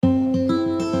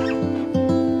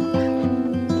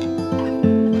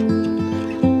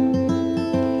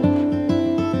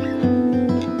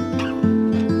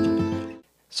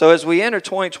So as we enter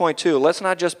 2022, let's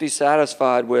not just be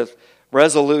satisfied with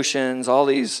resolutions, all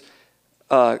these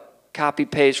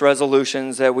copy-paste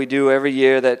resolutions that we do every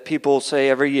year, that people say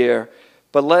every year,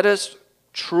 but let us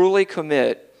truly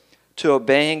commit to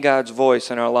obeying God's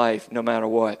voice in our life no matter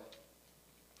what.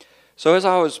 So as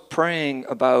I was praying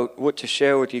about what to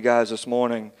share with you guys this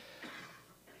morning,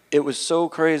 it was so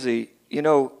crazy. You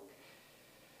know,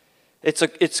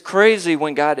 it's crazy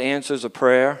when God answers a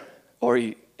prayer or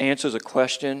He answers a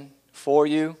question for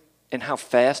you and how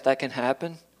fast that can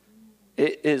happen.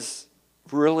 It is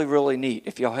really, really neat.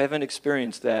 If y'all haven't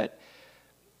experienced that,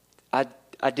 I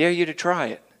dare you to try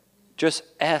it. Just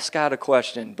ask God a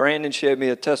question. Brandon shared me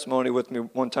a testimony with me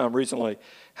one time recently,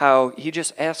 how he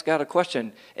just asked God a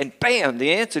question, and bam,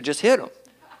 the answer just hit him.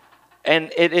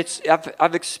 And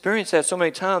I've experienced that so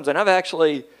many times, and I've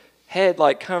actually had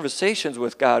like conversations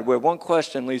with God where one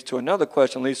question leads to another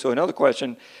question, leads to another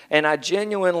question, and I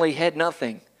genuinely had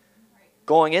nothing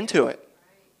going into it.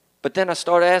 But then I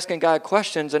started asking God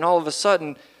questions, and all of a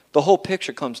sudden, the whole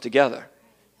picture comes together.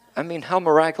 I mean, how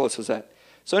miraculous is that?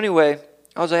 So anyway,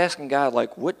 I was asking God,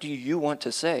 like, what do you want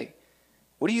to say?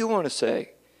 What do you want to say?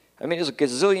 I mean, there's a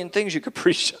gazillion things you could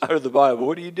preach out of the Bible.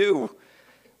 What do you do?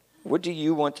 What do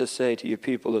you want to say to your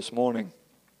people this morning?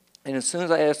 And as soon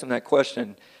as I asked him that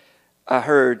question, I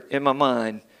heard in my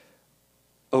mind,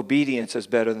 obedience is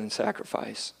better than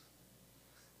sacrifice.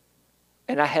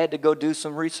 And I had to go do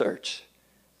some research,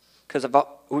 because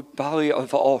we probably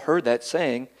have all heard that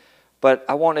saying, but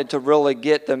I wanted to really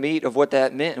get the meat of what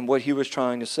that meant and what he was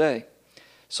trying to say.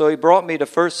 So he brought me to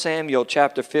 1 Samuel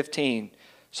chapter 15.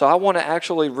 So I want to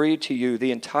actually read to you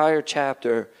the entire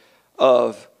chapter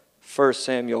of 1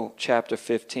 Samuel chapter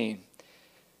 15.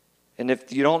 And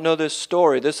if you don't know this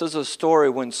story, this is a story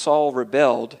when Saul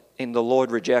rebelled and the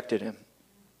Lord rejected him.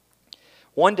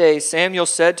 One day Samuel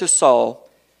said to Saul,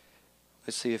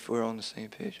 let's see if we're on the same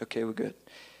page. Okay, we're good.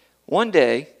 One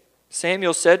day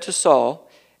Samuel said to Saul,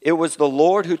 "It was the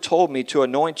Lord who told me to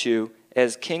anoint you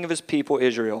as king of his people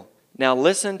Israel. Now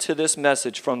listen to this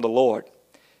message from the Lord.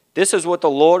 This is what the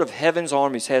Lord of heaven's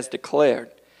armies has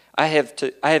declared. I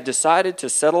have decided to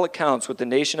settle accounts with the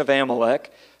nation of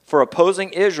Amalek for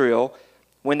opposing Israel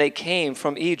when they came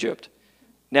from Egypt.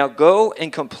 Now go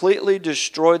and completely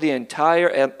destroy the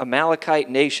entire Amalekite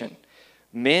nation.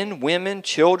 Men, women,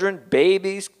 children,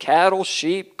 babies, cattle,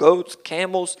 sheep, goats,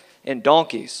 camels, and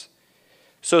donkeys."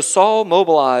 So Saul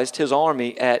mobilized his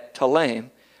army at Telaim,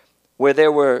 where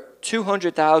there were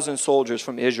 200,000 soldiers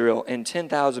from Israel and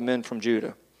 10,000 men from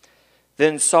Judah.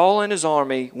 Then Saul and his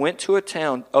army went to a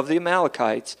town of the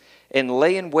Amalekites and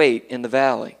lay in wait in the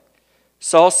valley.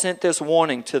 Saul sent this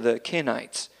warning to the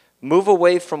Kenites: "Move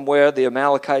away from where the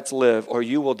Amalekites live, or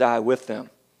you will die with them.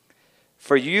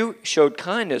 For you showed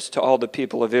kindness to all the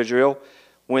people of Israel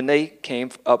when they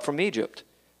came up from Egypt."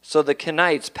 So the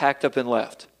Kenites packed up and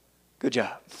left. Good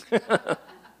job.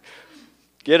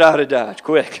 Get out of Dodge,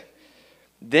 quick.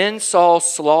 Then Saul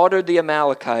slaughtered the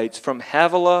Amalekites from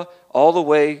Havilah all the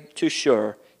way to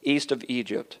Shur, east of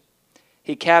Egypt.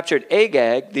 He captured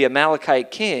Agag, the Amalekite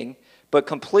king, but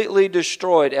completely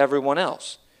destroyed everyone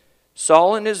else.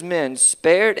 Saul and his men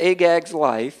spared Agag's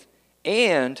life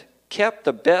and kept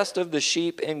the best of the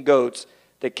sheep and goats,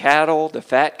 the cattle, the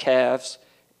fat calves,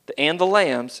 and the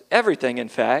lambs, everything, in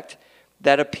fact,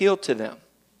 that appealed to them.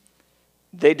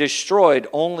 They destroyed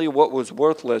only what was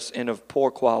worthless and of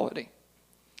poor quality.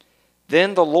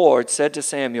 Then the Lord said to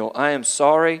Samuel, "I am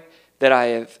sorry that I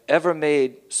have ever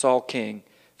made Saul king,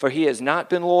 for he has not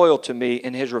been loyal to me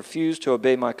and has refused to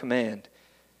obey my command."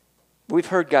 We've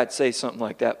heard God say something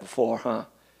like that before, huh?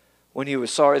 When he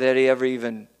was sorry that he ever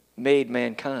even made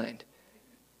mankind.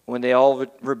 When they all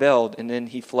rebelled, and then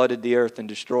he flooded the earth and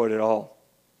destroyed it all.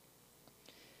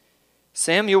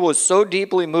 Samuel was so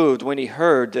deeply moved when he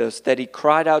heard this that he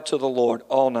cried out to the Lord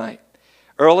all night.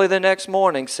 Early the next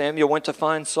morning, Samuel went to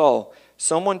find Saul.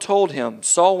 Someone told him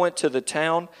Saul went to the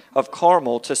town of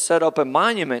Carmel to set up a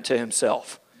monument to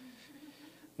himself.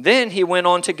 Then he went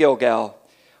on to Gilgal.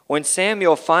 When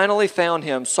Samuel finally found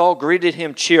him, Saul greeted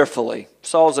him cheerfully.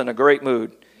 Saul's in a great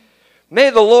mood. "May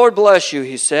the Lord bless you,"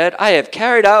 he said. "I have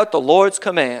carried out the Lord's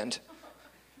command."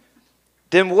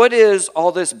 "Then what is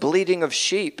all this bleating of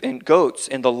sheep and goats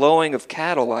and the lowing of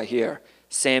cattle I hear?"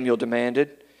 Samuel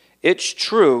demanded. "It's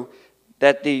true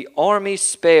that the army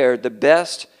spared the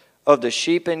best of the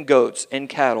sheep and goats and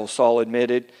cattle," Saul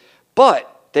admitted,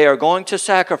 "but they are going to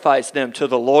sacrifice them to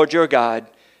the Lord your God,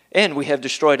 and we have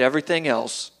destroyed everything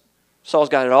else." Saul's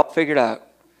got it all figured out.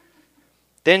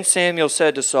 Then Samuel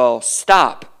said to Saul,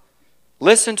 "Stop.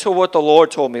 Listen to what the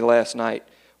Lord told me last night."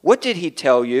 "What did he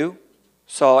tell you?"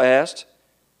 Saul asked.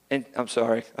 And I'm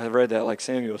sorry, I read that like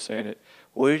Samuel saying it.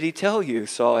 What did he tell you?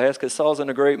 Saul asked, because Saul's in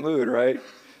a great mood, right?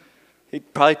 He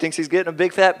probably thinks he's getting a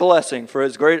big fat blessing for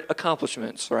his great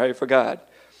accomplishments, right, for God.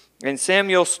 And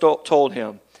Samuel told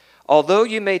him, although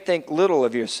you may think little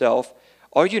of yourself,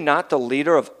 are you not the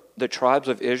leader of the tribes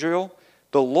of Israel?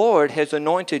 The Lord has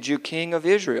anointed you king of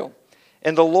Israel.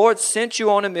 And the Lord sent you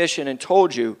on a mission and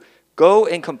told you, go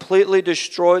and completely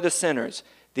destroy the sinners,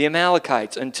 the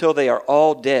Amalekites, until they are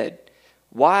all dead.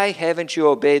 Why haven't you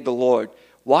obeyed the Lord?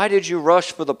 Why did you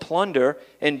rush for the plunder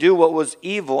and do what was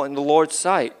evil in the Lord's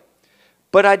sight?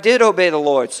 But I did obey the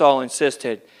Lord, Saul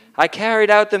insisted. I carried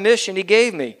out the mission he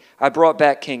gave me. I brought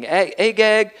back King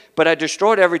Agag, but I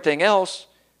destroyed everything else.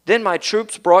 Then my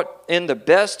troops brought in the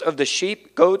best of the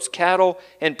sheep, goats, cattle,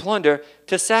 and plunder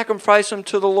to sacrifice them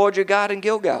to the Lord your God in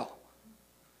Gilgal.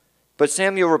 But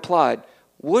Samuel replied,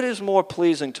 what is more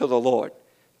pleasing to the Lord,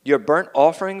 your burnt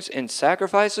offerings and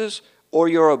sacrifices, or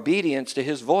your obedience to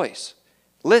his voice?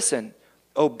 Listen,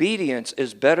 obedience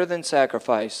is better than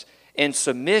sacrifice, and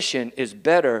submission is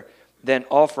better than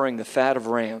offering the fat of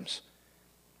rams.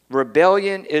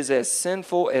 Rebellion is as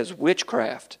sinful as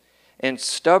witchcraft, and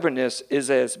stubbornness is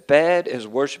as bad as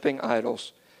worshiping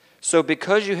idols. So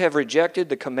because you have rejected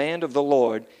the command of the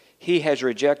Lord, he has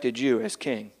rejected you as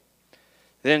king.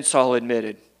 Then Saul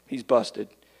admitted, he's busted.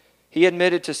 He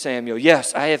admitted to Samuel,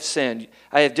 yes, I have sinned.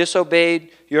 I have disobeyed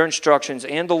your instructions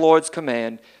and the Lord's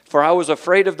command, for I was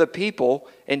afraid of the people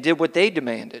and did what they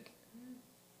demanded.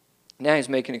 Now he's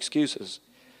making excuses.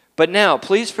 But now,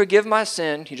 please forgive my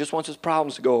sin. He just wants his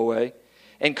problems to go away.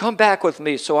 And come back with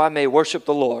me so I may worship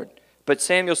the Lord. But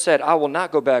Samuel said, I will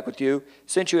not go back with you.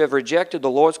 Since you have rejected the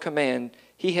Lord's command,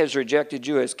 he has rejected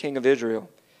you as king of Israel.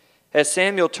 As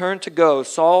Samuel turned to go,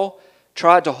 Saul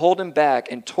tried to hold him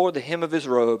back and tore the hem of his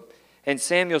robe. And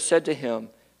Samuel said to him,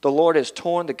 the Lord has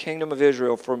torn the kingdom of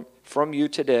Israel from you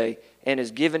today and has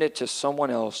given it to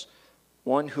someone else,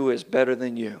 one who is better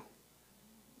than you.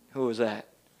 Who was that?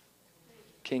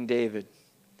 King David.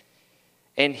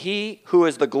 And he who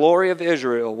is the glory of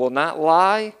Israel will not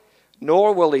lie,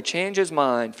 nor will he change his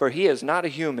mind, for he is not a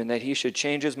human that he should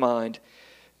change his mind.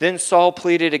 Then Saul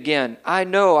pleaded again, I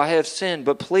know I have sinned,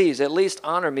 but please at least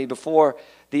honor me before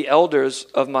the elders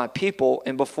of my people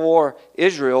and before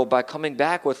Israel by coming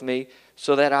back with me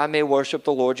so that I may worship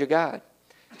the Lord your God.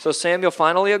 So Samuel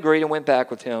finally agreed and went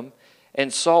back with him,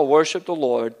 and Saul worshiped the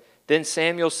Lord. Then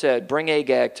Samuel said, bring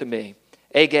Agag to me.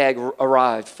 Agag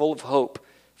arrived full of hope,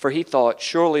 for he thought,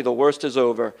 surely the worst is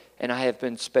over, and I have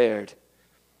been spared.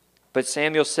 But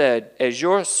Samuel said, as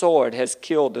your sword has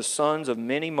killed the sons of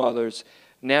many mothers,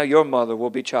 now your mother will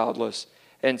be childless.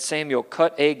 And Samuel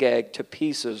cut Agag to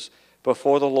pieces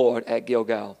before the Lord at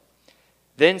Gilgal.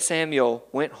 Then Samuel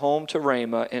went home to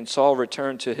Ramah, and Saul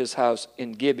returned to his house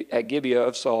at Gibeah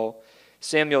of Saul.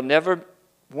 Samuel never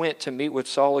went to meet with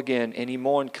Saul again, and he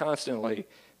mourned constantly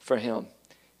for him.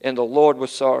 And the Lord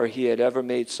was sorry he had ever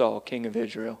made Saul king of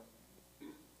Israel.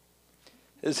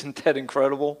 Isn't that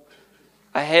incredible?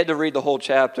 I had to read the whole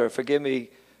chapter. Forgive me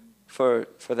for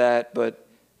that, but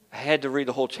I had to read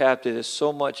the whole chapter. There's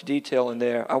so much detail in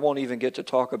there I won't even get to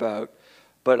talk about,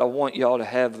 but I want y'all to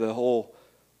have the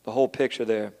whole picture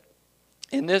there.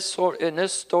 In this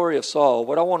story of Saul,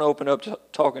 what I want to open up to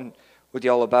talking with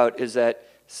y'all about is that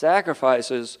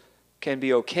sacrifices can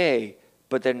be okay,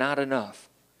 but they're not enough.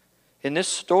 In this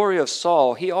story of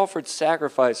Saul, he offered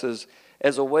sacrifices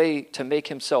as a way to make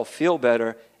himself feel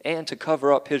better and to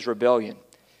cover up his rebellion.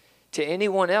 To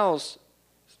anyone else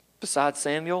besides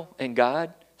Samuel and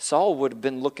God, Saul would have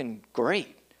been looking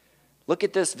great. Look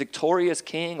at this victorious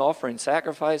king offering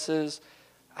sacrifices.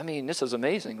 I mean, this is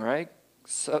amazing, right?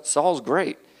 Saul's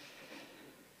great.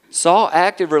 Saul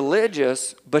acted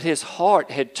religious, but his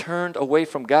heart had turned away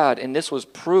from God, and this was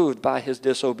proved by his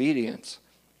disobedience.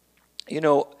 You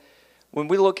know, when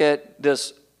we look at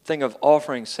this thing of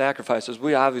offering sacrifices,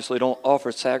 we obviously don't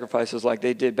offer sacrifices like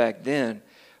they did back then,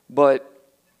 but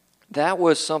that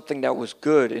was something that was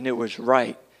good and it was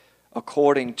right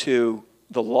according to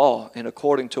the law and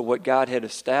according to what God had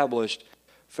established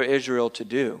for Israel to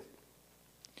do.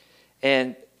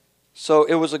 And so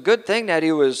it was a good thing that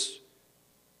he was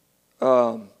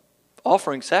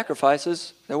offering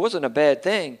sacrifices. It wasn't a bad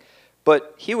thing,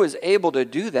 but he was able to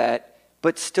do that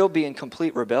but still be in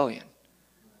complete rebellion.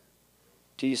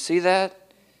 Do you see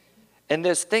that? And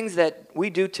there's things that we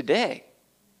do today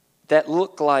that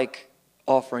look like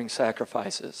offering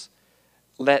sacrifices,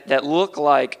 that look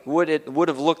like what it would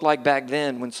have looked like back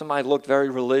then when somebody looked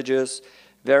very religious,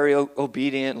 very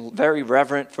obedient, very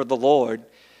reverent for the Lord,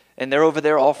 and they're over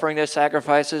there offering their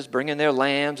sacrifices, bringing their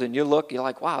lambs, and you're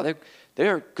like, wow,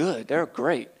 they're good, they're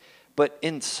great. But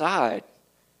inside,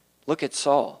 Look at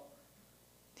Saul.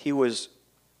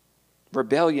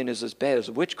 Rebellion is as bad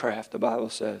as witchcraft, the Bible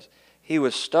says. He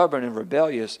was stubborn and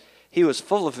rebellious. He was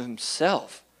full of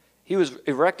himself. He was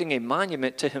erecting a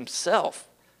monument to himself.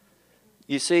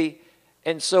 You see,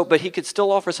 but he could still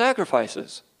offer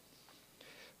sacrifices.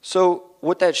 So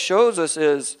what that shows us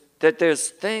is that there's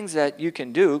things that you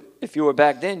can do. If you were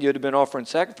back then, you'd have been offering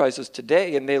sacrifices.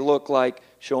 Today, it may look like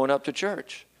showing up to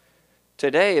church.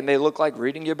 Today, it may look like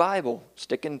reading your Bible,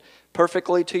 sticking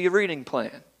perfectly to your reading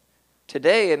plan.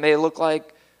 Today, it may look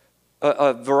like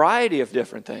a variety of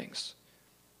different things.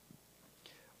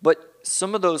 But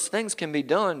some of those things can be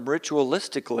done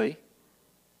ritualistically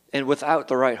and without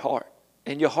the right heart.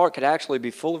 And your heart could actually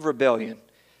be full of rebellion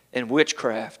and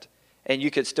witchcraft, and you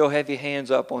could still have your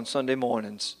hands up on Sunday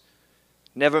mornings,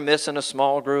 never missing a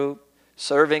small group,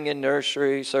 serving in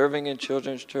nursery, serving in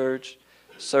children's church,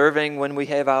 serving when we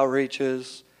have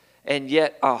outreaches, and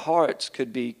yet our hearts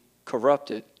could be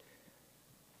corrupted.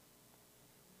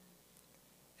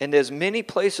 And there's many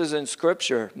places in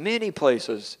Scripture, many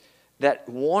places that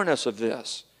warn us of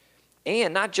this.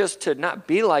 And not just to not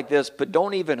be like this, but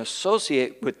don't even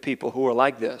associate with people who are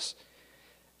like this.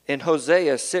 In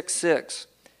Hosea 6:6,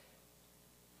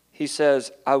 he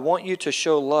says, I want you to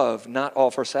show love, not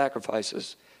offer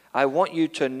sacrifices. I want you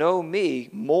to know me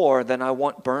more than I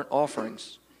want burnt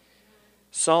offerings.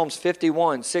 Psalms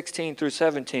 51:16 through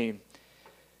 17.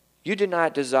 You do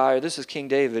not desire, this is King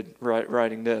David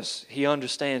writing this. He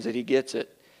understands it, he gets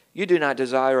it. You do not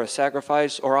desire a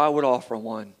sacrifice, or I would offer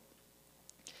one.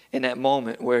 In that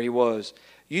moment where he was,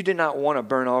 you do not want a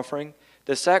burnt offering.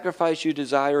 The sacrifice you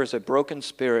desire is a broken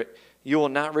spirit. You will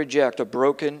not reject a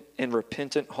broken and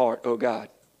repentant heart, O God.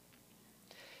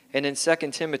 And in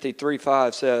 2 Timothy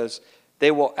 3:5 says, they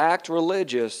will act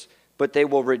religious, but they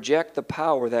will reject the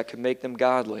power that can make them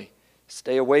godly.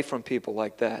 Stay away from people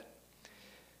like that.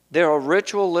 There are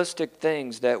ritualistic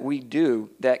things that we do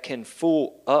that can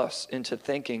fool us into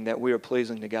thinking that we are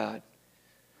pleasing to God.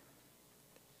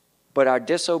 But our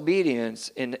disobedience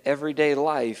in everyday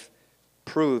life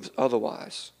proves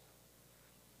otherwise.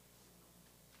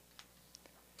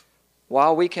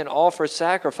 While we can offer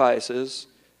sacrifices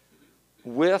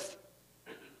with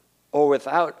or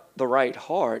without the right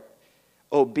heart,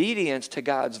 obedience to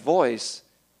God's voice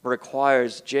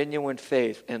requires genuine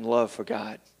faith and love for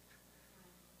God.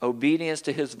 Obedience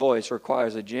to His voice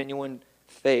requires a genuine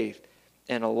faith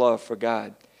and a love for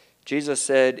God. Jesus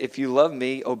said, if you love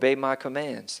me, obey my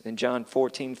commands, in John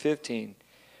 14:15.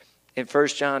 In 1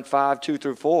 John 5:2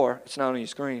 through 4, it's not on your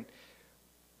screen,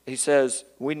 he says,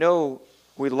 we know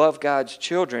we love God's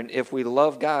children if we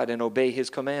love God and obey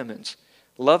His commandments.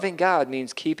 Loving God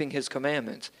means keeping His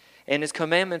commandments, and His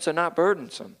commandments are not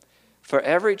burdensome. For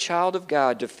every child of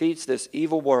God defeats this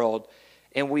evil world,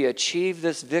 and we achieve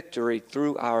this victory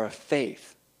through our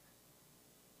faith.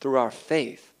 Through our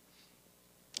faith.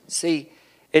 See,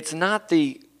 it's not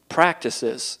the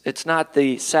practices. It's not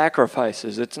the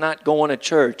sacrifices. It's not going to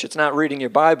church. It's not reading your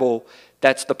Bible.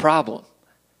 That's the problem.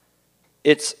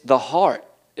 It's the heart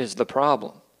is the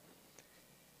problem.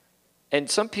 And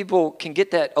some people can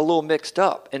get that a little mixed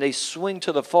up, and they swing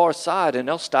to the far side, and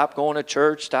they'll stop going to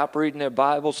church, stop reading their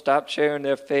Bible, stop sharing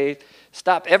their faith,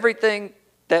 stop everything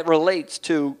that relates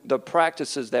to the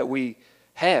practices that we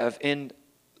have in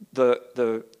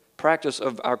the practice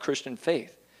of our Christian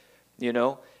faith, you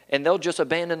know, and they'll just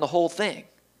abandon the whole thing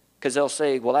because they'll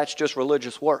say, well, that's just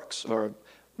religious works or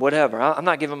whatever. I'm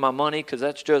not giving my money because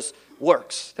that's just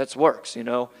works. That's works, you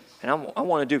know, and I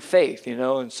want to do faith, you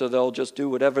know, and so they'll just do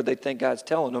whatever they think God's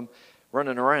telling them,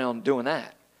 running around doing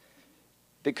that.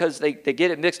 Because they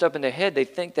get it mixed up in their head, they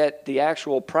think that the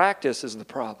actual practice is the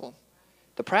problem.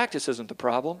 The practice isn't the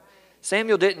problem.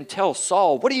 Samuel didn't tell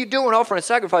Saul, what are you doing offering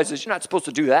sacrifices? You're not supposed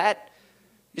to do that.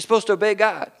 You're supposed to obey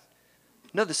God.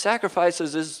 No, the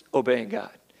sacrifices is obeying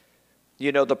God.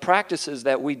 You know, the practices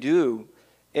that we do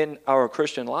in our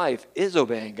Christian life is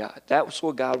obeying God. That's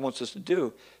what God wants us to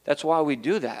do. That's why we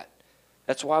do that.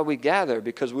 That's why we gather,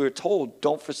 because we were told,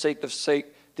 don't forsake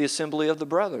the assembly of the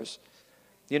brothers.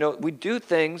 You know, we do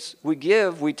things, we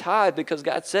give, we tithe because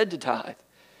God said to tithe.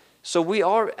 So we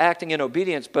are acting in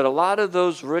obedience, but a lot of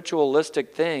those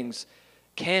ritualistic things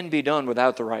can be done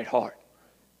without the right heart.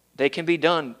 They can be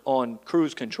done on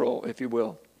cruise control, if you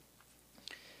will.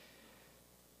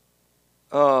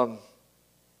 And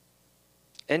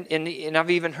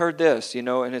I've even heard this, you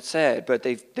know, and it's sad, but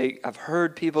I've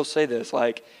heard people say this,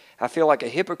 like, I feel like a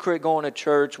hypocrite going to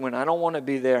church when I don't want to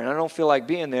be there and I don't feel like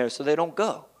being there, so they don't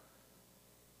go.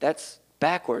 That's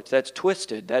backwards. That's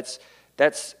twisted. That's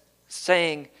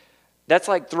saying, that's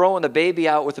like throwing the baby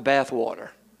out with the bathwater.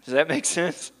 Does that make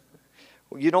sense?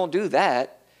 Well, you don't do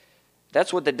that.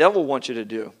 That's what the devil wants you to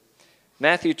do.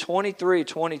 Matthew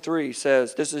 23:23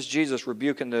 says, this is Jesus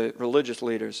rebuking the religious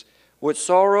leaders. With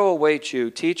sorrow await you,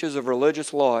 teachers of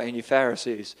religious law, and you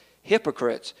Pharisees,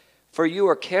 hypocrites, for you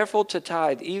are careful to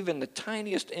tithe even the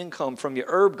tiniest income from your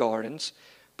herb gardens,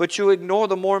 but you ignore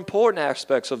the more important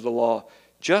aspects of the law,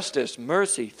 justice,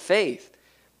 mercy, faith.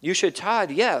 You should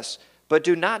tithe, yes, but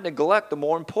do not neglect the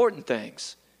more important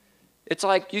things. It's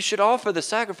like you should offer the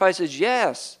sacrifices,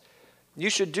 yes. You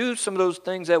should do some of those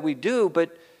things that we do,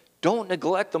 but don't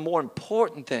neglect the more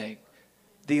important thing,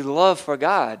 the love for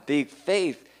God, the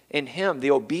faith in Him,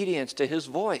 the obedience to His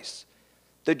voice,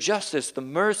 the justice, the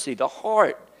mercy, the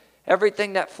heart,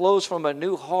 everything that flows from a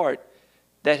new heart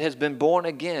that has been born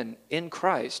again in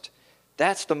Christ.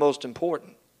 That's the most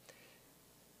important.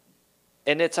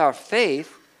 And it's our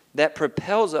faith that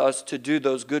propels us to do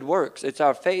those good works. It's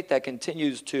our faith that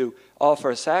continues to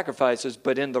offer sacrifices,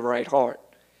 but in the right heart.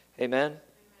 Amen?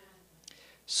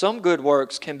 Some good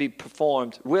works can be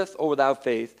performed with or without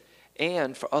faith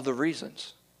and for other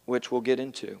reasons, which we'll get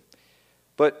into.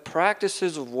 But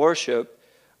practices of worship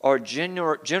are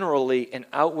generally an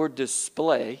outward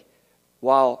display,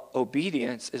 while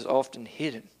obedience is often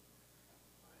hidden.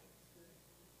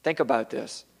 Think about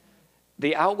this.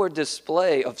 The outward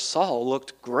display of Saul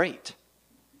looked great,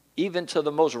 even to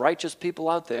the most righteous people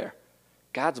out there.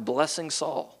 God's blessing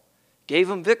Saul, gave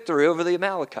him victory over the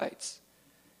Amalekites.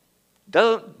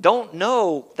 Don't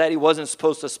know that he wasn't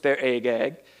supposed to spare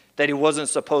Agag, that he wasn't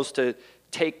supposed to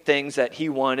take things that he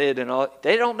wanted and all.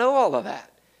 They don't know all of that.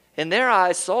 In their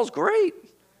eyes, Saul's great.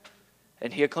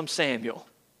 And here comes Samuel.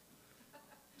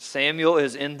 Samuel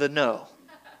is in the know.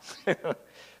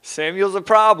 Samuel's a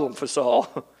problem for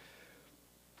Saul.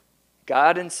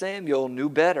 God and Samuel knew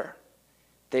better.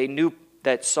 They knew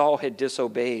that Saul had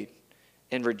disobeyed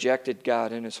and rejected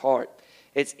God in his heart.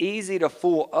 It's easy to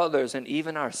fool others and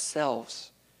even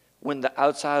ourselves when the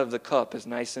outside of the cup is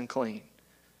nice and clean.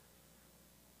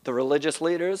 The religious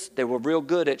leaders, they were real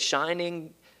good at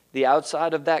shining the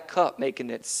outside of that cup, making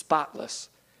it spotless.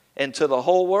 And to the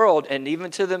whole world, and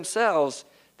even to themselves,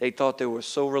 they thought they were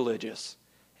so religious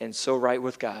and so right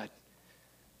with God,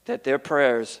 that their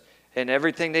prayers and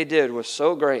everything they did was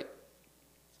so great.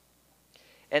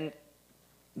 And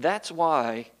that's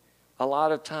why a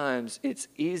lot of times it's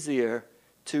easier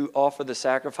to offer the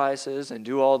sacrifices and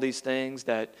do all these things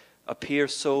that appear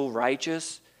so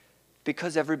righteous,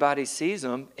 because everybody sees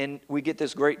them and we get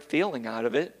this great feeling out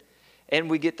of it, and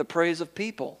we get the praise of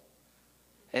people.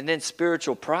 And then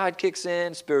spiritual pride kicks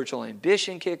in, spiritual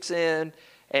ambition kicks in,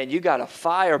 and you got a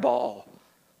fireball.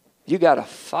 You got a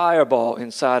fireball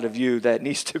inside of you that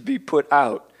needs to be put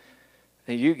out.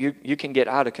 And you can get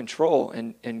out of control,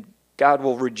 and God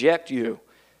will reject you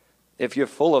if you're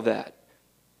full of that.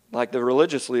 Like the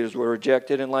religious leaders were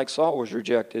rejected and like Saul was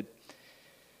rejected.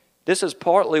 This is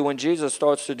partly when Jesus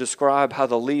starts to describe how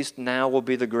the least now will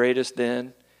be the greatest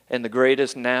then, and the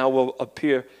greatest now will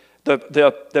appear.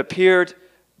 The appeared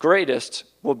greatest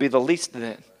will be the least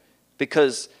then.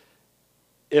 Because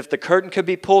if the curtain could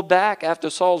be pulled back after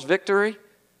Saul's victory,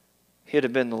 he'd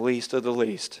have been the least of the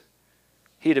least.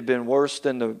 He'd have been worse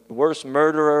than the worst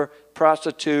murderer,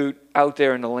 prostitute out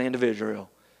there in the land of Israel.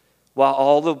 While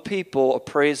all the people are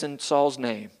praising Saul's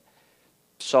name.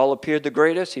 Saul appeared the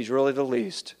greatest, he's really the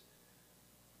least.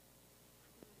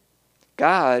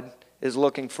 God is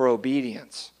looking for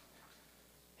obedience.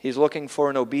 He's looking for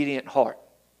an obedient heart.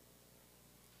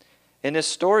 In this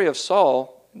story of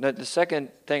Saul, the second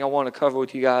thing I want to cover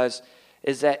with you guys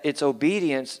is that it's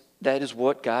obedience that is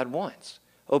what God wants.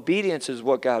 Obedience is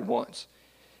what God wants.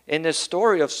 In this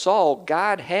story of Saul,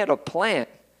 God had a plan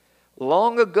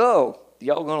long ago.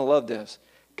 Y'all going to love this.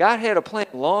 God had a plan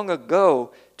long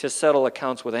ago to settle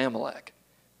accounts with Amalek.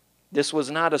 This was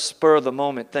not a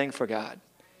spur-of-the-moment thing for God.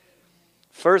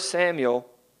 1 Samuel,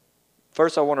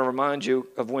 first I want to remind you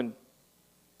of when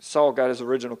Saul got his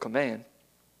original command.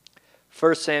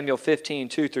 1 Samuel 15,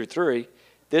 2-3,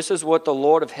 this is what the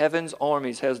Lord of heaven's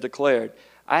armies has declared.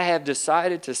 I have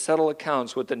decided to settle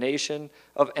accounts with the nation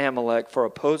of Amalek for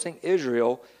opposing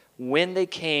Israel when they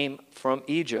came from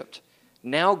Egypt.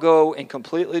 Now go and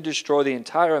completely destroy the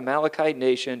entire Amalekite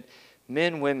nation,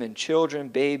 men, women, children,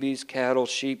 babies, cattle,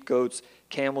 sheep, goats,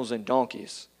 camels, and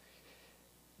donkeys.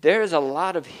 There is a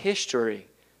lot of history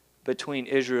between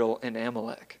Israel and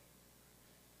Amalek.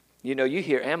 You know, you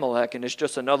hear Amalek, and it's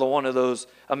just another one of those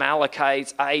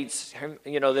Amalekites, ites.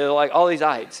 You know, they're like all these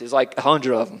ites. There's like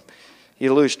 100 of them.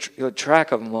 You lose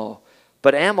track of them all.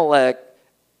 But Amalek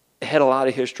had a lot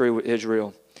of history with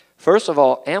Israel. First of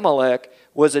all, Amalek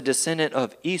was a descendant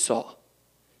of Esau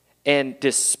and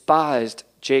despised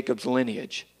Jacob's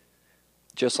lineage,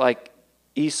 just like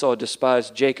Esau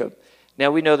despised Jacob.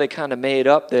 Now we know they kind of made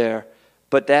up there,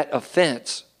 but that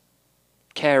offense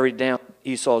carried down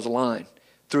Esau's line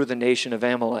through the nation of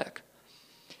Amalek.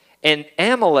 And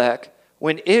Amalek,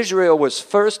 when Israel was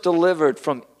first delivered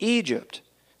from Egypt,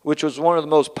 which was one of the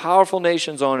most powerful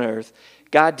nations on earth,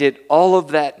 God did all of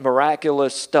that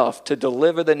miraculous stuff to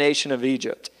deliver the nation of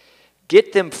Egypt,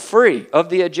 get them free of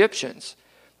the Egyptians,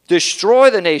 destroy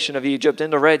the nation of Egypt in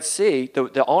the Red Sea,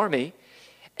 the army,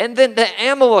 and then the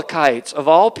Amalekites, of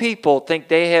all people, think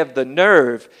they have the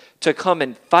nerve to come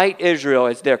and fight Israel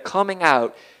as they're coming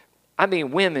out. I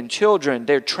mean, women, children,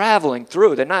 they're traveling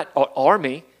through. They're not an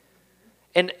army.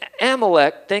 And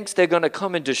Amalek thinks they're going to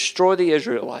come and destroy the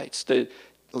Israelites,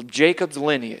 Jacob's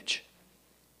lineage.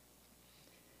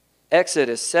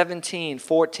 Exodus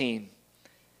 17:14.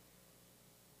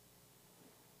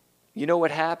 You know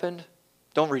what happened?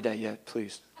 Don't read that yet,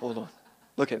 please. Hold on.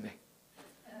 Look at me.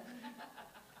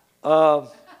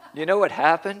 You know what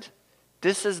happened?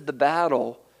 This is the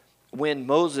battle when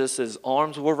Moses'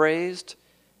 arms were raised.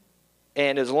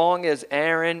 And as long as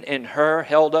Aaron and Hur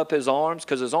held up his arms,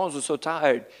 because his arms were so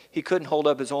tired, he couldn't hold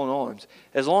up his own arms.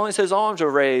 As long as his arms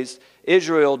were raised,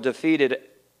 Israel defeated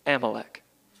Amalek.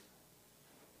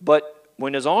 But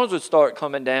when his arms would start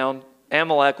coming down,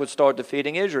 Amalek would start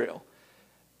defeating Israel.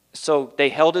 So they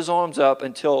held his arms up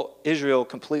until Israel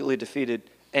completely defeated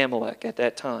Amalek at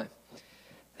that time.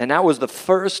 And that was the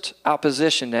first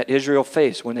opposition that Israel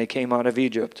faced when they came out of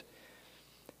Egypt.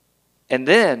 And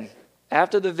then,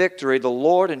 after the victory, the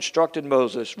Lord instructed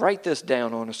Moses, write this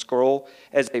down on a scroll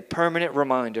as a permanent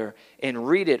reminder and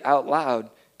read it out loud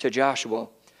to Joshua.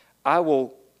 I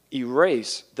will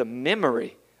erase the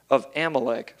memory of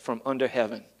Amalek from under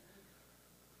heaven.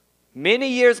 Many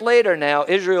years later now,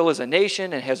 Israel is a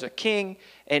nation and has a king,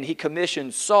 and he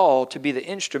commissioned Saul to be the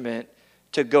instrument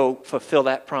to go fulfill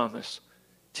that promise,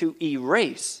 to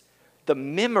erase the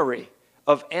memory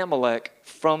of Amalek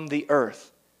from the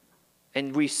earth.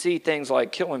 And we see things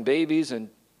like killing babies and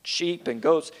sheep and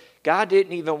goats. God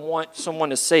didn't even want someone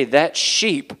to say that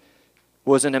sheep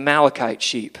was an Amalekite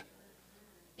sheep.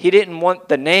 He didn't want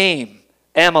the name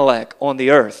Amalek on the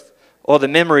earth or the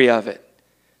memory of it.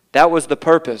 That was the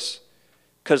purpose,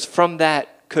 because from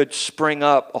that could spring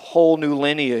up a whole new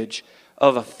lineage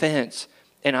of offense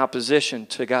and opposition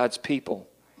to God's people.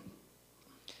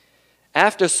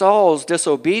 After Saul's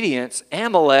disobedience,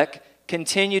 Amalek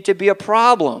continued to be a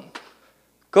problem.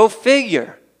 Go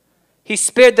figure. He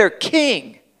spared their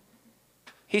king.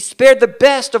 He spared the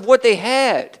best of what they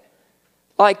had.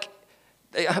 Like,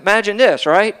 imagine this,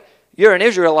 right? You're an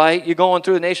Israelite, you're going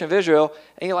through the nation of Israel,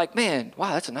 and you're like, man,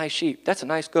 wow, that's a nice sheep. That's a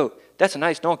nice goat. That's a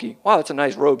nice donkey. Wow, that's a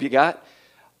nice robe you got.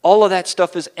 All of that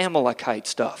stuff is Amalekite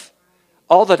stuff.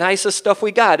 All the nicest stuff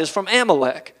we got is from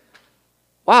Amalek.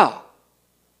 Wow.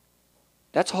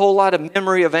 That's a whole lot of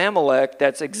memory of Amalek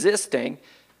that's existing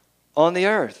on the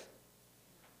earth.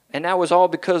 And that was all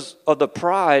because of the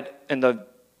pride and the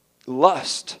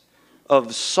lust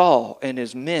of Saul and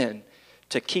his men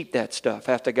to keep that stuff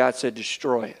after God said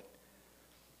destroy it.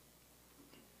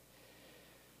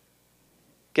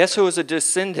 Guess who was a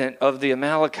descendant of the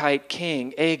Amalekite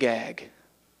king Agag?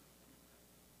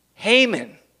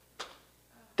 Haman,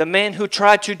 the man who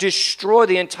tried to destroy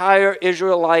the entire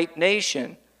Israelite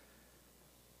nation.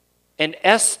 And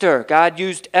Esther, God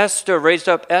used Esther, raised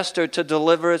up Esther to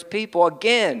deliver his people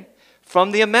again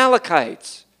from the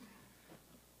Amalekites.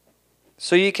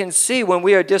 So you can see when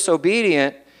we are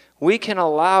disobedient, we can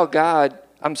allow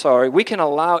we can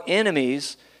allow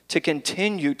enemies to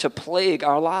continue to plague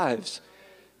our lives,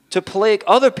 to plague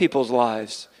other people's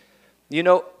lives. You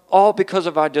know, all because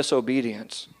of our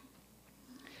disobedience.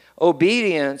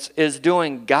 Obedience is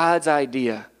doing God's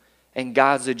idea and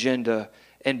God's agenda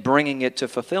and bringing it to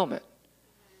fulfillment.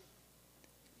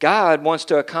 God wants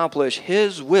to accomplish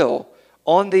His will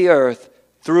on the earth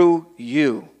through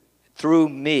you, through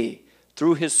me,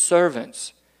 through His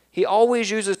servants. He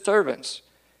always uses servants.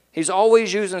 He's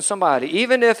always using somebody.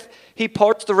 Even if He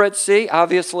parts the Red Sea,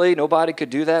 obviously nobody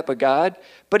could do that but God.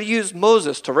 But He used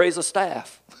Moses to raise a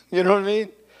staff. You know what I mean?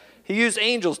 He used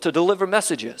angels to deliver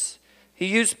messages. He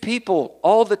used people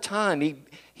all the time.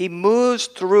 He moves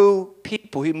through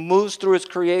people. He moves through His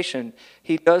creation.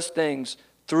 He does things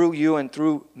through you and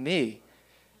through me.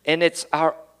 And it's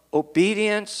our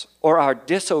obedience or our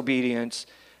disobedience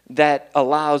that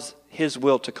allows His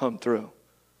will to come through.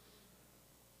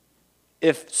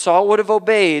 If Saul would have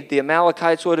obeyed, the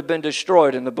Amalekites would have been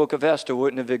destroyed and the book of Esther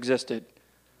wouldn't have existed.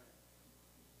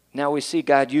 Now we see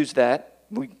God use that.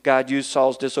 God used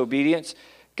Saul's disobedience.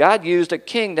 God used a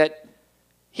king that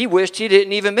He wished He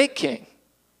didn't even make king.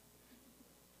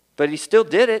 But He still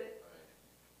did it.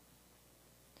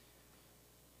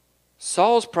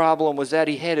 Saul's problem was that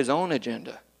he had his own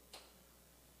agenda.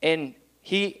 And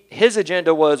his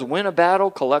agenda was win a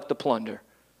battle, collect the plunder.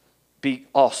 Be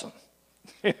awesome.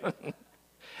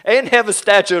 And have a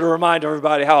statue to remind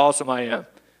everybody how awesome I am.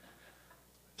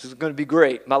 This is going to be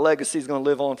great. My legacy is going to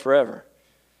live on forever.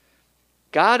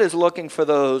 God is looking for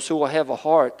those who will have a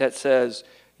heart that says,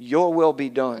 your will be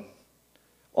done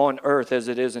on earth as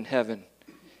it is in heaven.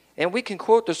 And we can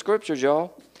quote the scriptures,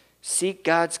 y'all. Seek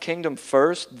God's kingdom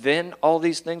first, then all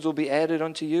these things will be added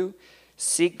unto you.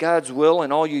 Seek God's will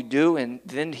in all you do, and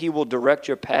then he will direct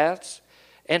your paths.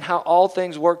 And how all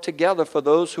things work together for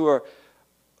those who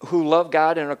love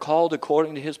God and are called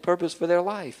according to his purpose for their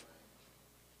life.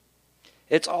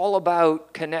 It's all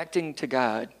about connecting to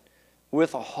God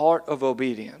with a heart of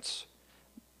obedience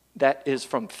that is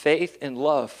from faith and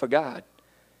love for God.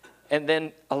 And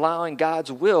then allowing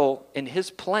God's will and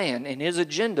his plan and his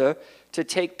agenda to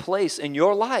take place in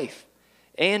your life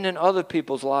and in other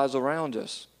people's lives around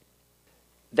us.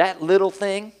 That little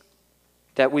thing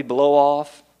that we blow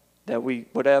off, that we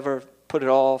whatever, put it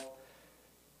off,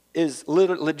 is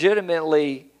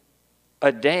legitimately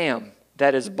a dam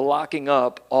that is blocking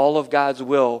up all of God's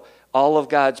will, all of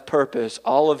God's purpose,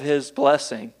 all of his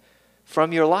blessing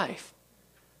from your life.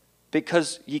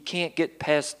 Because you can't get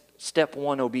past step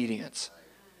one, obedience.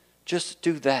 Just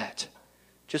do that.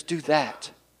 Just do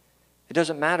that. It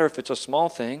doesn't matter if it's a small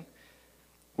thing.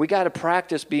 We got to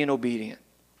practice being obedient.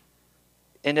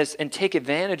 And take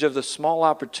advantage of the small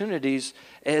opportunities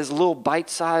as little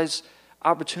bite-sized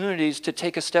opportunities to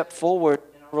take a step forward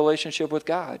in our relationship with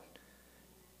God.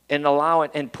 And allowing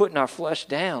and putting our flesh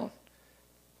down.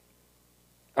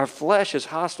 Our flesh is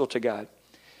hostile to God.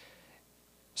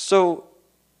 So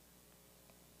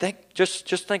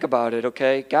just think about it,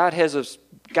 okay? God has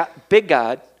big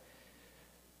God,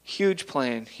 huge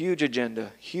plan, huge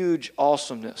agenda, huge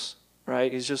awesomeness,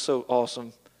 right? He's just so awesome.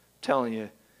 I'm telling you.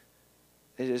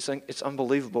 It's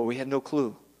unbelievable. We had no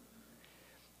clue.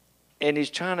 And he's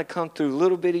trying to come through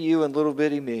little bitty you and little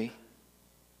bitty me.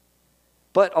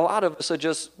 But a lot of us are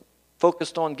just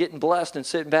focused on getting blessed and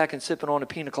sitting back and sipping on a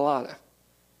pina colada.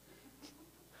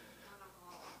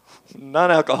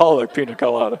 Non-alcoholic pina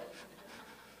colada.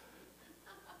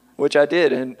 Which I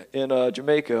did in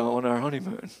Jamaica on our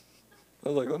honeymoon. I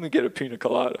was like, let me get a pina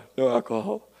colada. No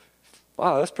alcohol.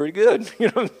 Wow, that's pretty good. You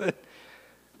know what I'm saying?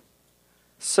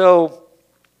 So,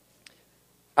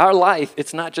 our life,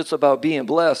 it's not just about being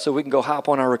blessed so we can go hop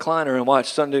on our recliner and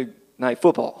watch Sunday night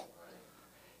football.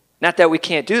 Not that we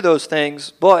can't do those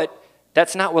things, but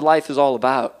that's not what life is all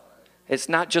about. It's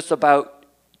not just about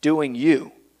doing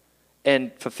you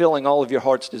and fulfilling all of your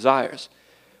heart's desires.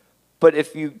 But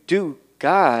if you do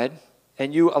God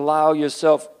and you allow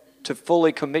yourself to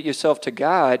fully commit yourself to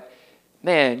God,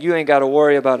 man, you ain't got to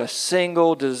worry about a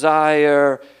single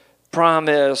desire,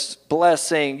 promise,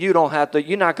 blessing. You're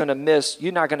not going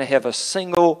to have a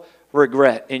single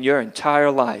regret in your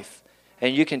entire life.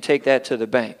 And you can take that to the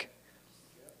bank.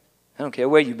 I don't care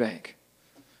where you bank.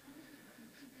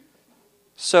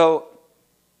 So,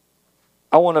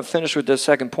 I want to finish with this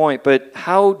second point, but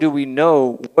how do we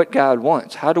know what God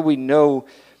wants? How do we know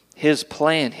his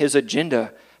plan, his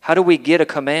agenda? How do we get a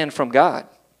command from God?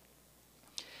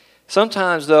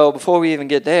 Sometimes, though, before we even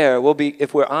get there,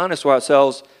 if we're honest with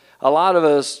ourselves, a lot of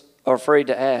us are afraid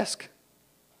to ask.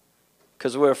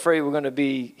 Because we're afraid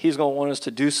he's going to want us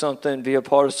to do something, be a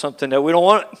part of something that we don't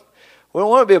want. We don't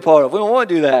want to be a part of. We don't want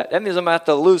to do that. That means I'm going to have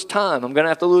to lose time. I'm going to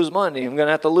have to lose money. I'm going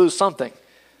to have to lose something.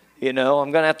 I'm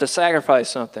going to have to sacrifice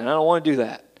something. I don't want to do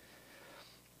that.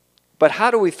 But how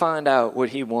do we find out what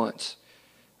he wants?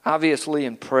 Obviously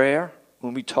in prayer,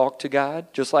 when we talk to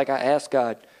God, just like I ask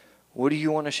God, what do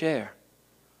you want to share?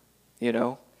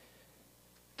 The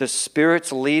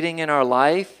Spirit's leading in our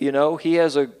life. He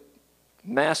has a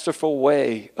masterful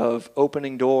way of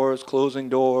opening doors, closing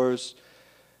doors,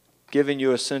 giving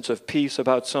you a sense of peace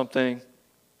about something.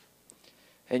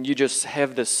 And you just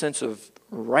have this sense of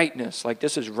rightness, like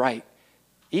this is right.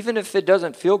 Even if it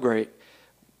doesn't feel great,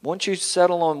 once you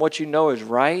settle on what you know is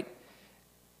right,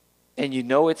 and you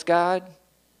know it's God,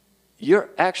 you're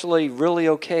actually really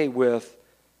okay with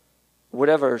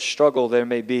whatever struggle there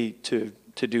may be to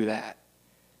do that.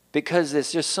 Because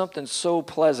it's just something so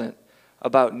pleasant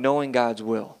about knowing God's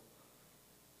will.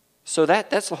 So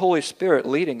that's the Holy Spirit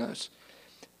leading us.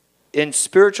 In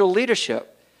spiritual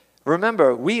leadership,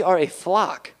 remember, we are a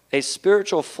flock, a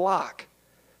spiritual flock.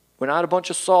 We're not a bunch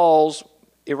of Sauls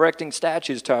erecting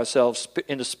statues to ourselves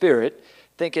in the spirit,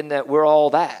 thinking that we're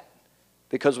all that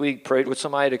because we prayed with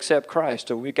somebody to accept Christ,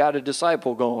 or we got a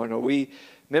disciple going, or we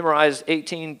memorized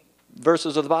 18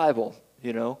 verses of the Bible,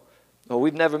 or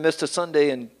we've never missed a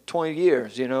Sunday in 20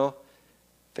 years,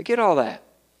 Forget all that.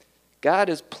 God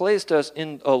has placed us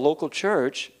in a local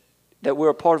church that we're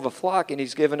a part of a flock, and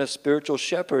he's given us spiritual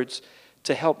shepherds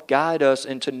to help guide us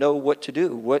and to know what to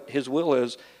do, what his will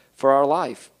is for our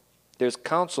life. There's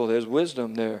counsel, there's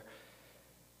wisdom there.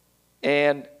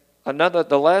 And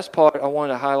the last part I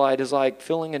want to highlight is like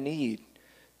filling a need.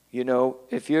 You know,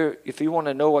 if you want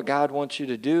to know what God wants you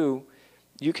to do,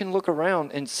 you can look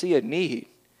around and see a need.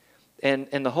 And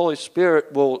the Holy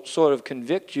Spirit will sort of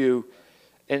convict you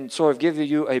and sort of give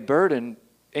you a burden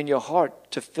in your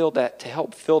heart to fill that, to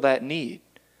help fill that need.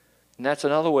 And that's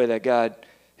another way that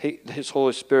his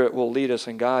Holy Spirit will lead us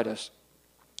and guide us.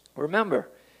 Remember,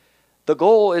 the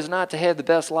goal is not to have the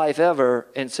best life ever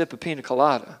and sip a pina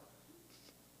colada.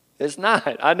 It's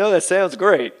not. I know that sounds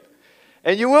great.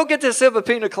 And you will get to sip a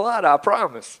pina colada, I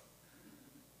promise.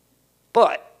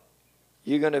 But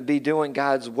you're going to be doing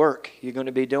God's work. You're going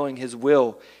to be doing his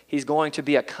will. He's going to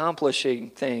be accomplishing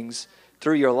things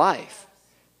through your life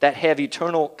that have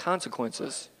eternal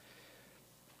consequences.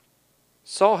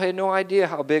 Saul had no idea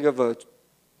how big of a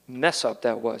mess up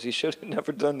that was. He should have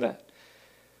never done that.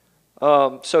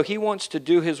 So he wants to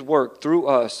do his work through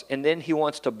us, and then he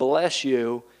wants to bless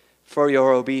you for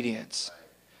your obedience.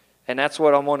 And that's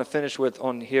what I want to finish with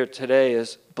on here today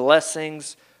is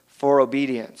blessings for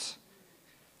obedience.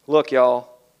 Look,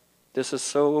 y'all, this is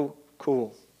so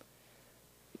cool.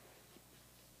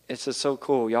 This is so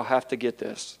cool. Y'all have to get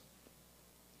this.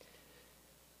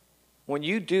 When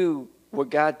you do what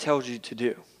God tells you to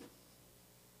do,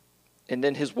 and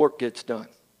then his work gets done,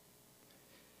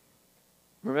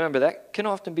 remember, that can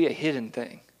often be a hidden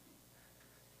thing,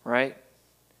 right?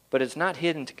 But it's not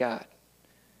hidden to God.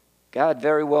 God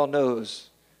very well knows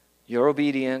your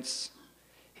obedience.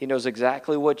 He knows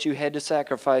exactly what you had to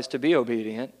sacrifice to be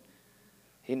obedient.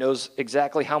 He knows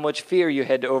exactly how much fear you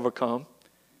had to overcome.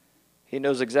 He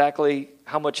knows exactly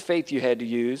how much faith you had to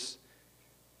use.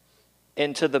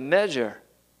 And to the measure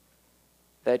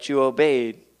that you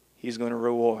obeyed, he's going to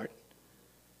reward.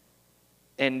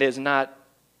 And there's not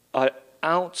an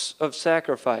ounce of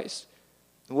sacrifice.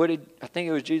 I think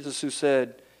it was Jesus who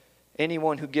said,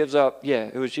 anyone who gives up,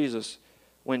 it was Jesus.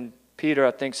 When Peter,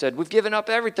 I think, said, we've given up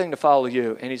everything to follow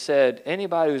you. And he said,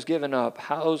 anybody who's given up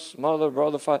house, mother,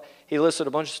 brother, father, he listed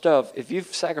a bunch of stuff. If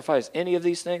you've sacrificed any of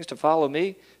these things to follow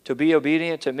me, to be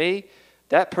obedient to me,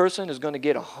 that person is going to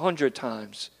get 100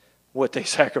 times what they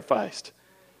sacrificed.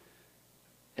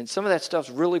 And some of that stuff's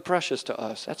really precious to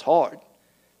us. That's hard.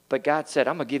 But God said,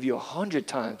 I'm going to give you 100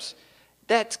 times.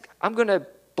 I'm going to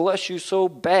bless you so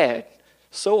bad,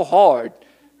 so hard,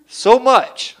 so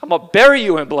much. I'm going to bury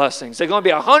you in blessings. There's going to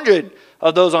be 100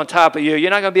 of those on top of you. You're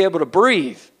not going to be able to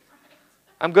breathe.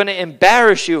 I'm going to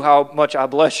embarrass you how much I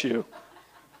bless you.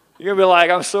 You're going to be like,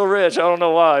 I'm so rich. I don't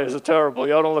know why. This is terrible.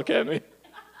 Y'all don't look at me.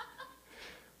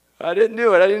 I didn't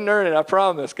do it. I didn't earn it. I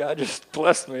promise. God just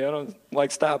blessed me. I don't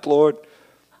stop, Lord.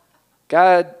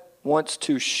 God wants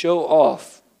to show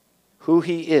off who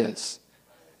he is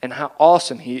and how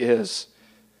awesome he is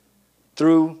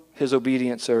through his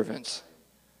obedient servants.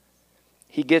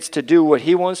 He gets to do what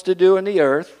he wants to do in the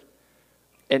earth,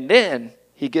 and then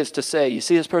he gets to say, you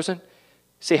see this person?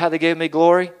 See how they gave me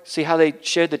glory? See how they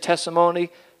shared the testimony?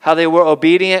 How they were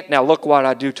obedient? Now look what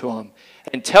I do to them.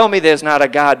 And tell me there's not a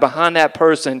God behind that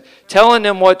person telling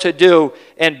them what to do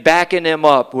and backing them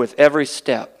up with every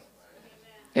step.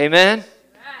 Amen? Amen?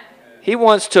 He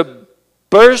wants to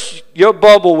burst your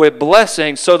bubble with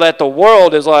blessings so that the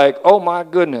world is like, oh my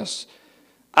goodness,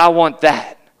 I want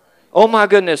that. Oh my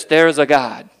goodness, there's a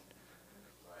God.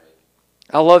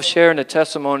 I love sharing the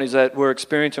testimonies that we're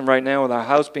experiencing right now with our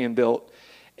house being built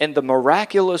and the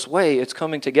miraculous way it's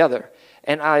coming together.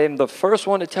 And I am the first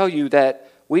one to tell you that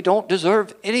we don't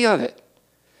deserve any of it.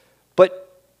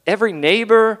 But every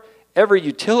neighbor, every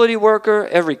utility worker,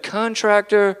 every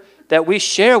contractor that we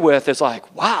share with is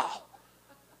like, wow,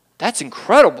 that's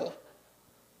incredible.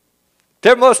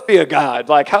 There must be a God.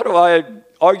 Like, how do I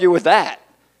argue with that?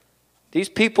 These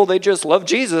people, they just love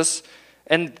Jesus,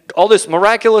 and all this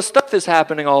miraculous stuff is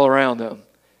happening all around them.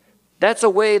 That's a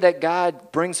way that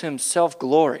God brings himself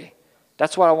glory.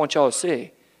 That's what I want y'all to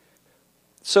see.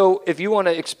 So if you want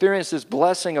to experience this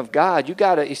blessing of God, you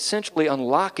got to essentially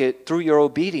unlock it through your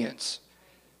obedience.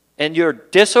 And your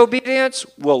disobedience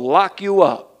will lock you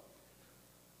up.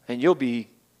 And you'll be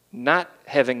not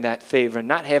having that favor,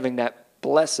 not having that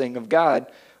blessing of God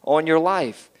on your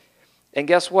life. And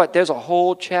guess what? There's a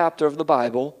whole chapter of the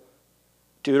Bible,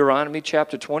 Deuteronomy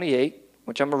chapter 28,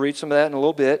 which I'm going to read some of that in a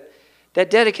little bit, that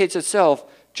dedicates itself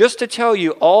just to tell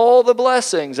you all the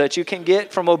blessings that you can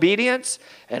get from obedience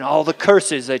and all the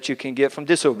curses that you can get from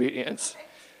disobedience.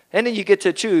 And then you get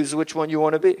to choose which one you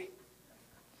want to be.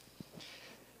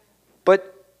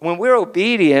 But when we're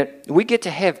obedient, we get to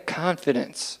have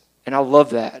confidence. And I love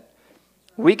that.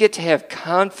 We get to have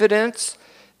confidence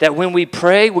that when we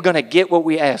pray, we're going to get what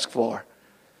we ask for.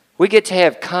 We get to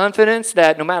have confidence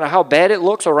that no matter how bad it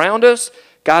looks around us,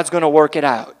 God's going to work it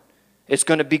out. It's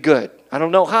going to be good. I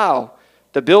don't know how.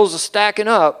 The bills are stacking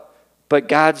up, but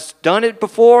God's done it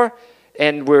before,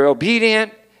 and we're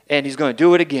obedient, and He's going to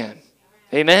do it again.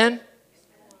 Amen?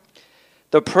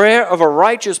 The prayer of a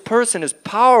righteous person is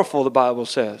powerful, the Bible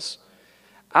says.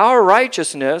 Our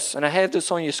righteousness, and I have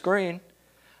this on your screen,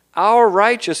 our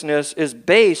righteousness is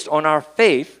based on our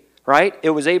faith, right? It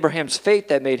was Abraham's faith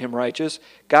that made him righteous.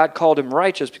 God called him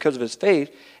righteous because of his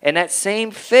faith. And that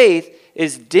same faith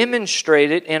is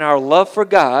demonstrated in our love for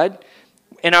God.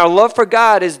 And our love for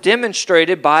God is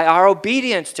demonstrated by our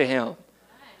obedience to Him.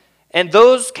 And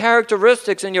those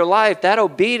characteristics in your life, that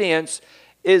obedience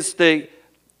is the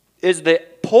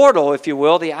portal, if you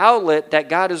will, the outlet that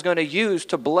God is going to use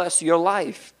to bless your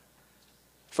life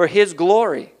for His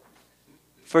glory,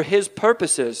 for His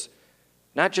purposes,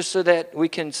 not just so that we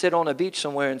can sit on a beach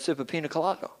somewhere and sip a pina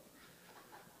colada,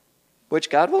 which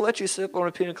God will let you sip on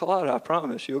a pina colada, I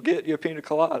promise. You'll get your pina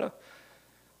colada.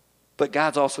 But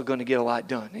God's also going to get a lot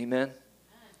done. Amen?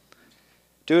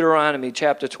 Deuteronomy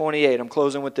chapter 28. I'm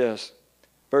closing with this.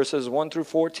 Verses 1 through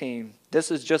 14.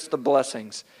 This is just the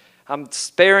blessings. I'm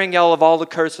sparing y'all of all the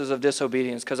curses of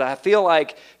disobedience because I feel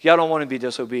like y'all don't want to be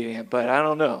disobedient, but I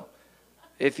don't know.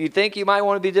 If you think you might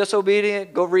want to be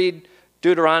disobedient, go read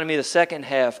Deuteronomy, the second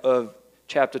half of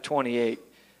chapter 28,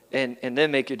 and then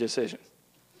make your decision.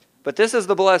 But this is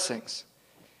the blessings.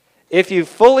 If you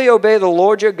fully obey the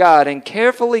Lord your God and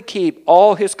carefully keep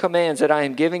all His commands that I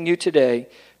am giving you today,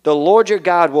 the Lord your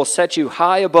God will set you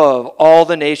high above all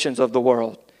the nations of the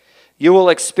world. You will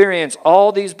experience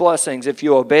all these blessings if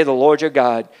you obey the Lord your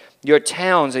God. Your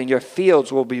towns and your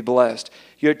fields will be blessed.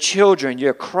 Your children,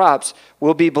 your crops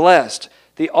will be blessed.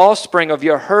 The offspring of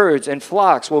your herds and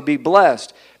flocks will be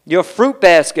blessed. Your fruit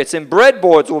baskets and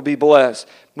breadboards will be blessed.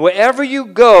 Wherever you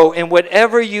go and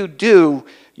whatever you do,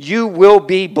 you will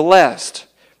be blessed.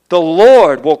 The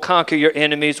Lord will conquer your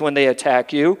enemies when they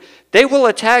attack you. They will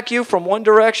attack you from one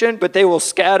direction, but they will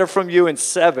scatter from you in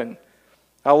 7.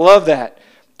 I love that.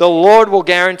 The Lord will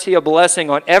guarantee a blessing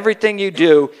on everything you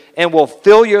do and will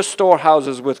fill your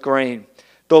storehouses with grain.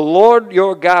 The Lord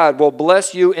your God will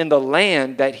bless you in the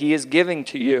land that He is giving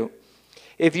to you.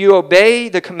 If you obey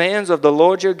the commands of the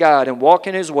Lord your God and walk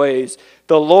in His ways,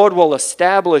 the Lord will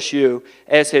establish you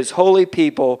as His holy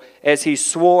people, as He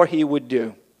swore He would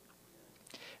do.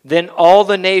 Then all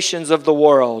the nations of the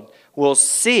world will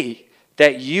see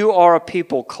that you are a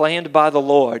people claimed by the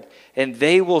Lord, and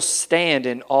they will stand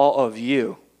in awe of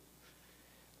you.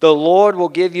 The Lord will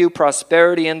give you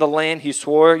prosperity in the land He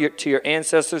swore to your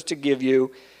ancestors to give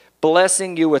you,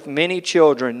 blessing you with many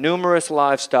children, numerous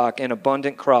livestock, and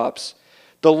abundant crops.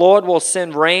 The Lord will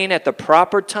send rain at the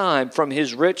proper time from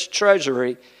His rich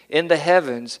treasury in the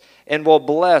heavens and will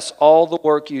bless all the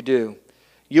work you do.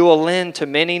 You will lend to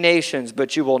many nations,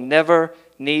 but you will never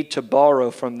need to borrow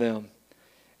from them.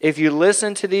 If you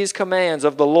listen to these commands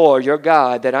of the Lord your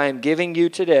God that I am giving you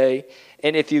today,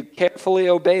 and if you carefully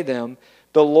obey them,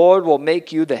 the Lord will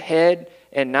make you the head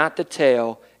and not the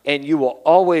tail, and you will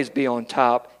always be on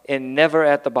top and never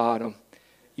at the bottom.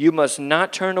 You must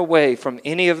not turn away from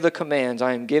any of the commands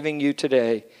I am giving you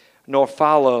today, nor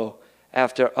follow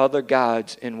after other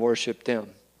gods and worship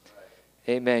them.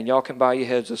 Amen. Y'all can bow your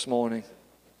heads this morning.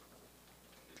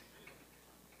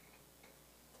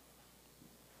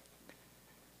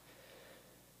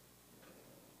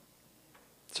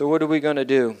 So what are we going to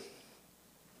do?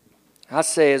 I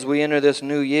say as we enter this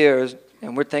new year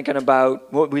and we're thinking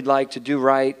about what we'd like to do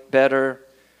right, better,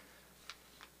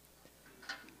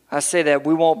 I say that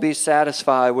we won't be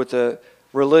satisfied with a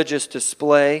religious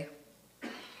display,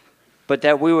 but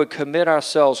that we would commit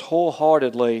ourselves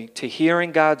wholeheartedly to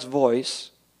hearing God's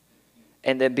voice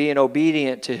and then being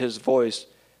obedient to His voice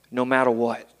no matter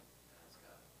what.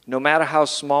 No matter how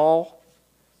small,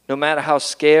 no matter how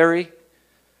scary,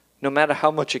 no matter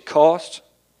how much it costs,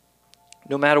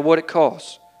 no matter what it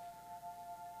costs.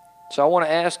 So I want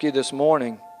to ask you this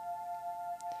morning,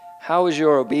 how is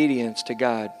your obedience to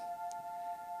God?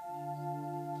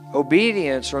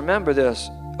 Obedience, remember this,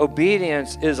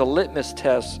 obedience is a litmus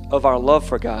test of our love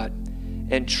for God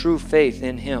and true faith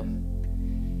in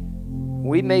Him.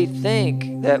 We may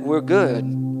think that we're good,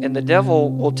 and the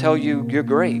devil will tell you you're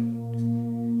great.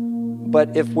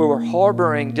 But if we're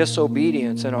harboring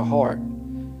disobedience in our heart,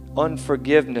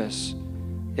 unforgiveness,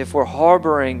 if we're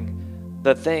harboring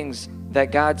the things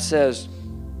that God says,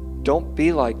 don't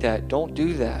be like that, don't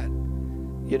do that,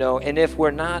 and if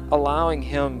we're not allowing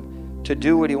Him to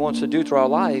do what He wants to do through our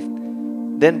life,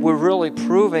 then we're really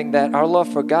proving that our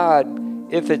love for God,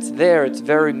 if it's there, it's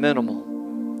very minimal.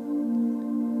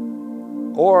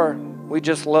 Or we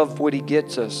just love what He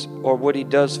gets us or what He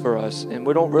does for us, and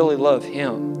we don't really love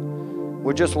Him.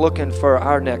 We're just looking for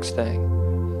our next thing.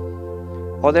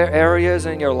 Are there areas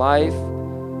in your life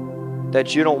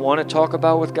that you don't want to talk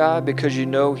about with God because you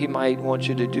know He might want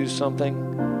you to do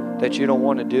something that you don't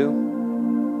want to do?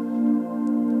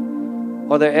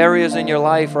 Are there areas in your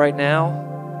life right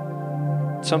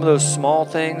now, some of those small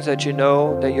things that you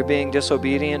know that you're being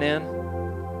disobedient in?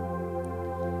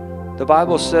 The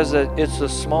Bible says that it's the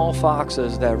small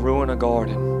foxes that ruin a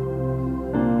garden.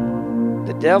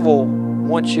 The devil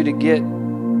wants to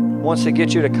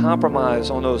get you to compromise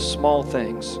on those small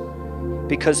things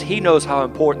because he knows how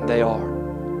important they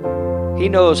are. He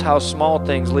knows how small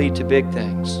things lead to big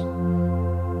things.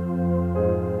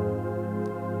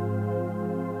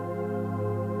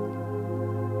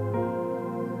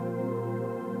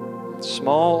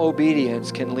 Small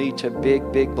obedience can lead to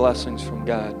big, big blessings from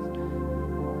God.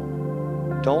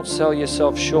 Don't sell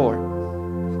yourself short.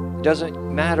 It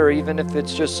doesn't matter even if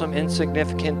it's just some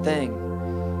insignificant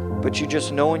thing, but you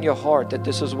just know in your heart that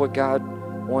this is what God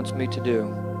wants me to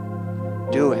do.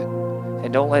 Do it,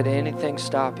 and don't let anything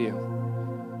stop you.